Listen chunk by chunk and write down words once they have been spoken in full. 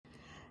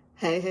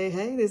Hey,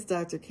 this is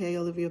Dr. K.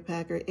 Olivia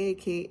Packer,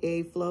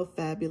 aka Flow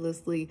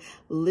Fabulously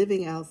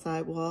Living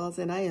Outside Walls,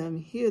 and I am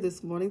here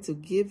this morning to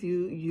give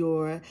you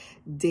your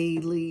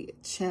daily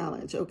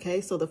challenge.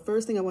 Okay, so the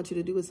first thing I want you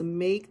to do is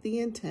make the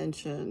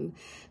intention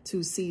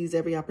to seize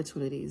every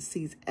opportunity,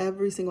 seize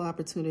every single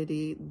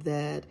opportunity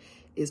that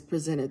is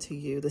presented to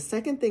you. The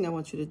second thing I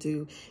want you to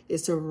do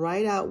is to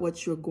write out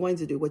what you're going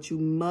to do, what you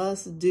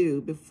must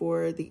do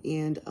before the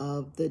end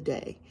of the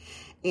day.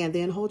 And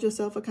then hold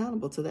yourself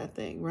accountable to that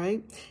thing,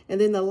 right?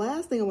 And then the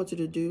last thing I want you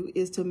to do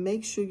is to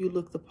make sure you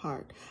look the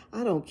part.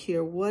 I don't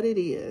care what it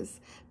is,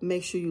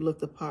 make sure you look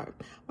the part.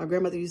 My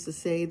grandmother used to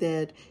say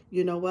that,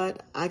 you know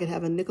what, I could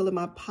have a nickel in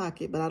my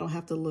pocket, but I don't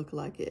have to look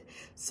like it.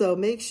 So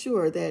make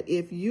sure that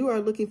if you are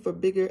looking for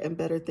bigger and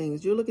better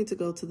things, you're looking to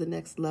go to the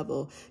next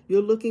level,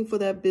 you're looking for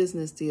that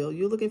business deal,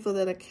 you're looking for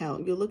that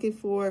account, you're looking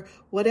for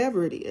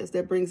whatever it is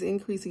that brings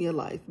increase in your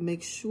life,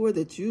 make sure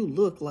that you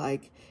look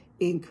like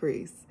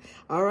increase.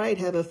 All right,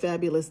 have a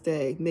fabulous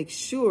day. Make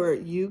sure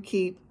you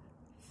keep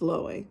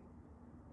flowing.